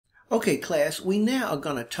Okay, class, we now are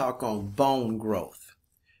going to talk on bone growth.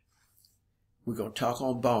 We're going to talk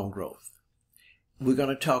on bone growth. We're going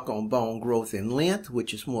to talk on bone growth in length,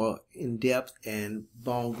 which is more in depth, and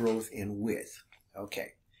bone growth in width.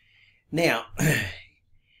 Okay. Now,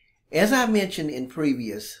 as I mentioned in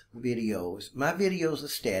previous videos, my videos are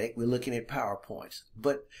static. We're looking at PowerPoints,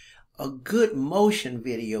 but a good motion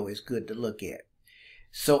video is good to look at.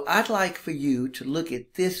 So I'd like for you to look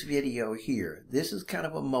at this video here. This is kind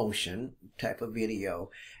of a motion type of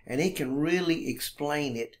video, and it can really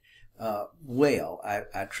explain it well,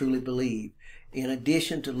 I truly believe, in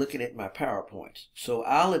addition to looking at my PowerPoints. So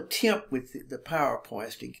I'll attempt with the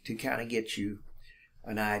PowerPoints to kind of get you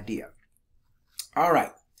an idea. All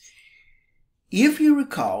right. If you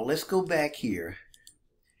recall, let's go back here,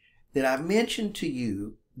 that I mentioned to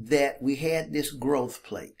you that we had this growth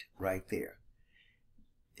plate right there.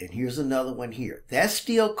 And here's another one here. That's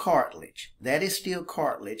still cartilage. That is still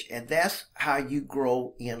cartilage, and that's how you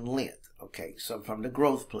grow in length. Okay, so from the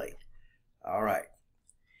growth plate. All right.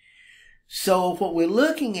 So what we're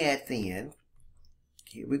looking at then,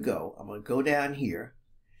 here we go. I'm going to go down here,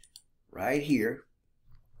 right here.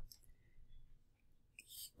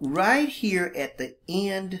 Right here at the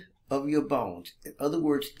end of your bones. In other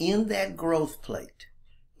words, in that growth plate.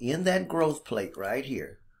 In that growth plate right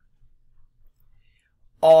here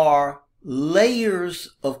are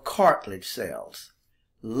layers of cartilage cells.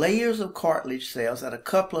 Layers of cartilage cells and a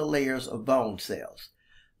couple of layers of bone cells.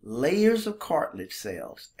 Layers of cartilage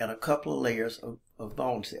cells and a couple of layers of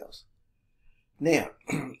bone cells. Now,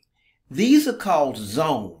 these are called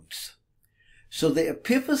zones. So the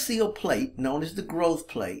epiphyseal plate, known as the growth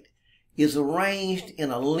plate, is arranged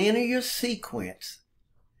in a linear sequence,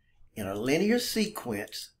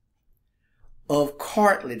 of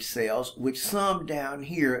cartilage cells, with some down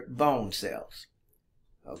here bone cells.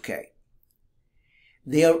 Okay.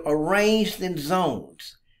 They're arranged in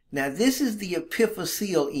zones. Now this is the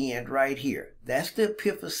epiphyseal end right here. That's the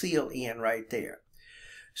epiphyseal end right there.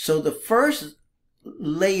 So the first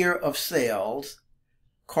layer of cells,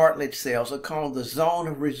 cartilage cells, are called the zone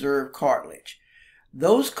of reserve cartilage.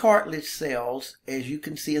 Those cartilage cells, as you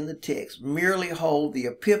can see in the text, merely hold the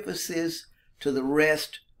epiphysis to the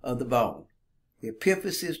rest of the bone. The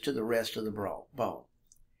epiphysis to the rest of the bone.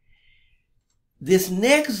 This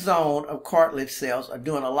next zone of cartilage cells are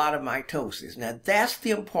doing a lot of mitosis. Now that's the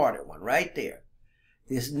important one right there.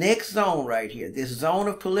 This next zone right here, this zone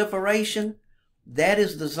of proliferation, that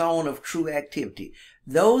is the zone of true activity.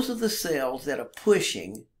 Those are the cells that are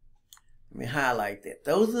pushing, let me highlight that.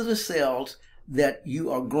 Those are the cells that you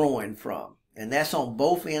are growing from. And that's on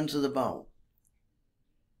both ends of the bone.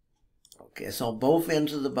 Okay, it's on both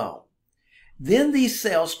ends of the bone. Then these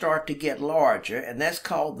cells start to get larger, and that's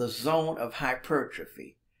called the zone of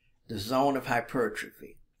hypertrophy. The zone of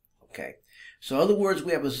hypertrophy. Okay. So in other words,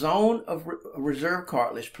 we have a zone of reserve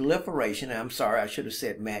cartilage, proliferation. I'm sorry, I should have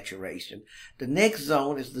said maturation. The next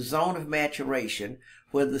zone is the zone of maturation,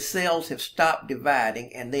 where the cells have stopped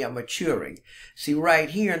dividing and they are maturing. See,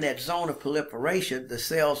 right here in that zone of proliferation, the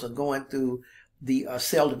cells are going through the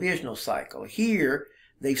cell divisional cycle. Here,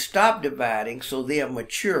 they've stopped dividing, so they are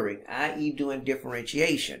maturing, i.e. doing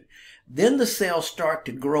differentiation. Then the cells start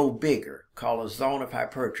to grow bigger, called a zone of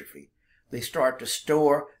hypertrophy. They start to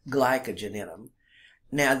store glycogen in them.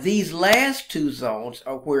 Now, these last two zones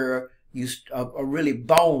are where you are really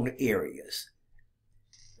bone areas.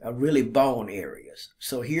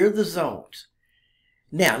 So here are the zones.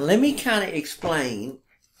 Now, let me kind of explain.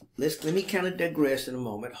 Let me kind of digress in a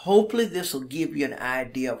moment. Hopefully, this will give you an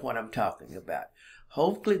idea of what I'm talking about.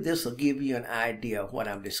 Hopefully this will give you an idea of what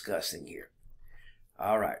I'm discussing here.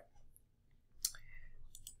 All right.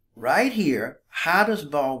 Right here, how does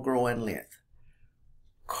bone grow in length?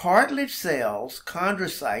 Cartilage cells,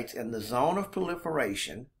 chondrocytes in the zone of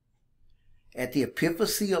proliferation at the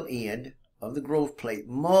epiphyseal end of the growth plate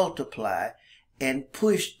multiply and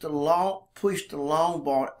push the long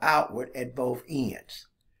bone outward at both ends.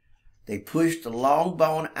 They push the long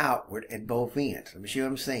bone outward at both ends. Let me show you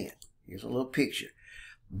what I'm saying. Here's a little picture.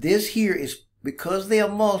 This here is, because they are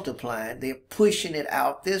multiplying, they're pushing it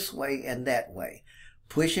out this way and that way.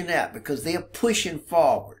 Pushing it out because they are pushing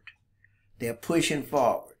forward. They're pushing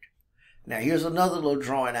forward. Now here's another little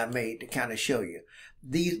drawing I made to kind of show you.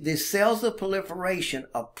 The cells of proliferation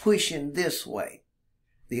are pushing this way.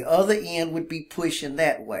 The other end would be pushing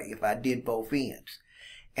that way if I did both ends.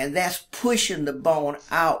 And that's pushing the bone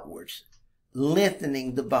outwards,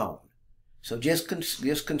 lengthening the bone. So just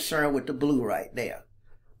concerned with the blue right there.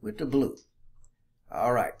 With the blue.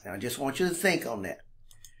 All right. Now I just want you to think on that.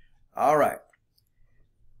 All right.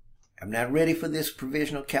 I'm not ready for this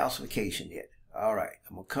provisional calcification yet. All right,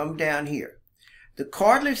 I'm going to come down here. The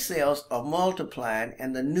cartilage cells are multiplying,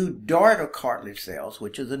 and the new daughter cartilage cells,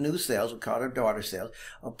 which are the new cells, we call them daughter cells,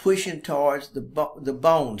 are pushing towards the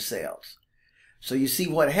bone cells. So you see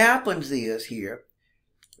what happens is here,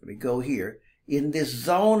 let me go here, in this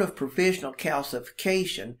zone of provisional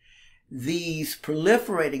calcification, these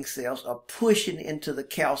proliferating cells are pushing into the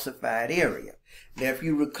calcified area. Now, if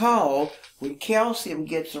you recall, when calcium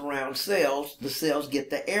gets around cells, the cells get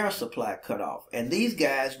the air supply cut off. And these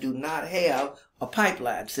guys do not have a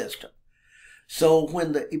pipeline system. So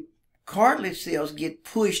when the cartilage cells get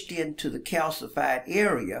pushed into the calcified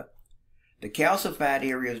area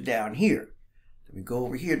is down here. Let me go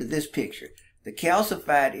over here to this picture. The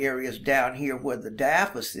calcified area is down here where the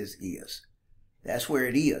diaphysis is. That's where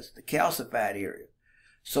it is, the calcified area.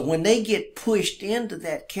 So when they get pushed into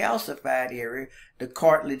that calcified area, the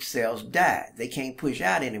cartilage cells die. They can't push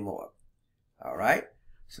out anymore. All right?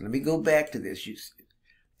 So let me go back to this.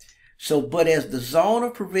 So, but as the zone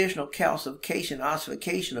of provisional calcification,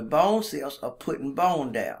 ossification of bone cells are putting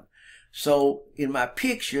bone down. So in my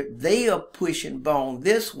picture, they are pushing bone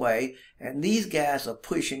this way, and these guys are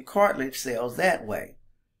pushing cartilage cells that way.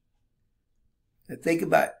 Now think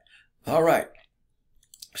about it. All right.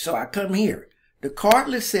 So I come here. The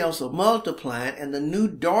cartilage cells are multiplying, and the new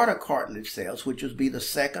daughter cartilage cells, which would be the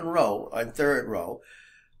second row and third row,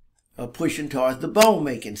 are pushing towards the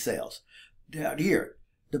bone-making cells. Down here,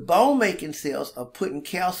 the bone-making cells are putting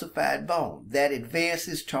calcified bone. That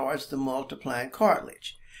advances towards the multiplying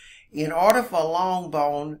cartilage. In order for a long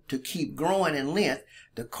bone to keep growing in length,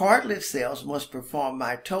 the cartilage cells must perform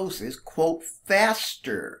mitosis, quote,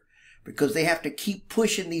 faster, because they have to keep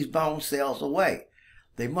pushing these bone cells away.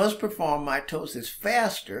 They must perform mitosis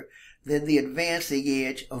faster than the advancing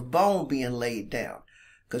edge of bone being laid down.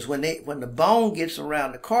 Because when the bone gets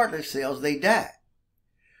around the cartilage cells, they die.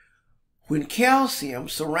 When calcium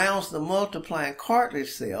surrounds the multiplying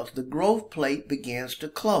cartilage cells, the growth plate begins to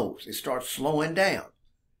close. It starts slowing down,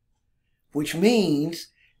 which means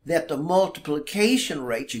that the multiplication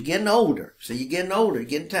rate, you're getting older. So you're getting older, you're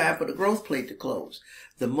getting time for the growth plate to close.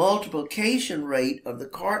 The multiplication rate of the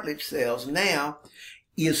cartilage cells now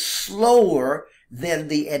is slower than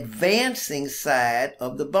the advancing side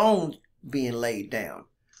of the bone being laid down.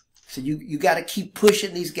 So you got to keep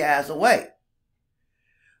pushing these guys away.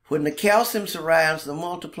 When the calcium surrounds the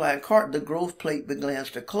multiplying cartilage, the growth plate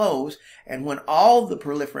begins to close, and when all the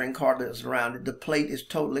proliferating cartilage is around it, the plate is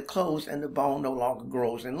totally closed and the bone no longer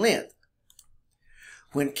grows in length.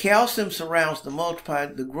 When calcium surrounds the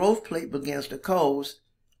multiplying, the growth plate begins to close,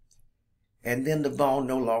 and then the bone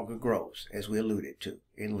no longer grows, as we alluded to,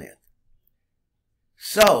 in length.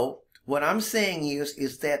 So, what I'm saying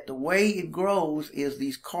is that the way it grows is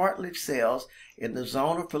these cartilage cells in the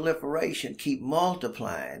zone of proliferation keep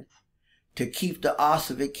multiplying to keep the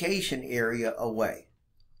ossification area away.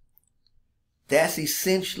 That's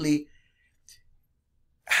essentially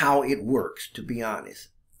how it works, to be honest.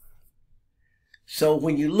 So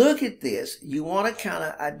when you look at this, you want to kind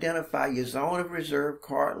of identify your zone of reserve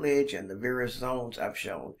cartilage and the various zones I've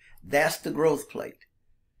shown. That's the growth plate.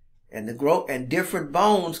 And different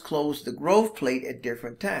bones close the growth plate at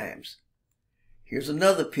different times. Here's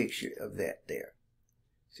another picture of that there.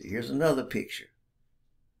 So here's another picture.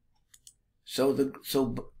 So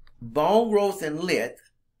bone growth and length,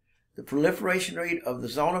 the proliferation rate of the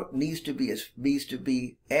zone needs to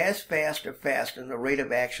be as fast or faster than the rate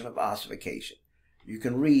of action of ossification. You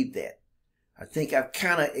can read that. I think I've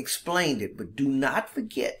kind of explained it, but do not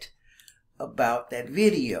forget about that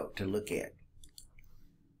video to look at.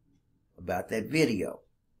 About that video.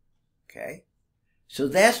 Okay? So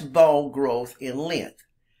that's bone growth in length.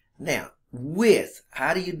 Now, width.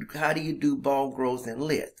 How do you do bone growth in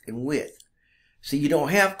length and width? So you don't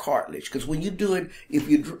have cartilage, because when you do it, if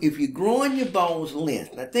you're growing your bones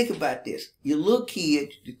length, now think about this. Your little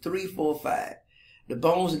kid, 3, 4, 5, the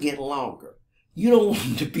bones are getting longer. You don't want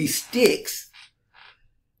them to be sticks.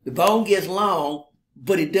 The bone gets long,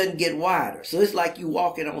 but it doesn't get wider. So it's like you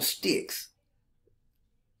walking on sticks.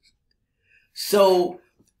 So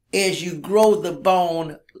as you grow the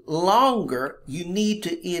bone longer, you need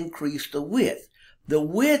to increase the width. The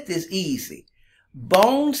width is easy.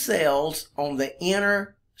 Bone cells on the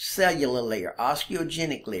inner cellular layer,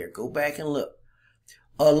 osteogenic layer, go back and look,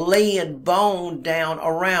 are laying bone down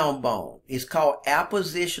around bone. It's called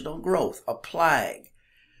appositional growth, applying.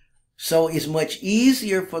 So it's much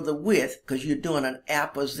easier for the width because you're doing an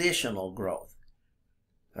appositional growth.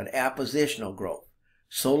 An appositional growth.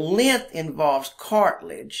 So length involves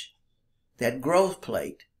cartilage, that growth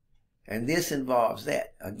plate, and this involves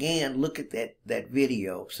that. Again, look at that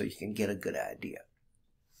video so you can get a good idea.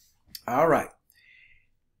 All right.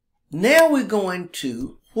 Now we're going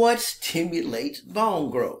to what stimulates bone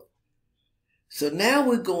growth. So now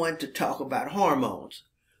we're going to talk about hormones,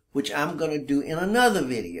 which I'm going to do in another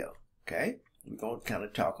video. Okay? We're going to kind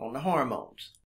of talk on the hormones.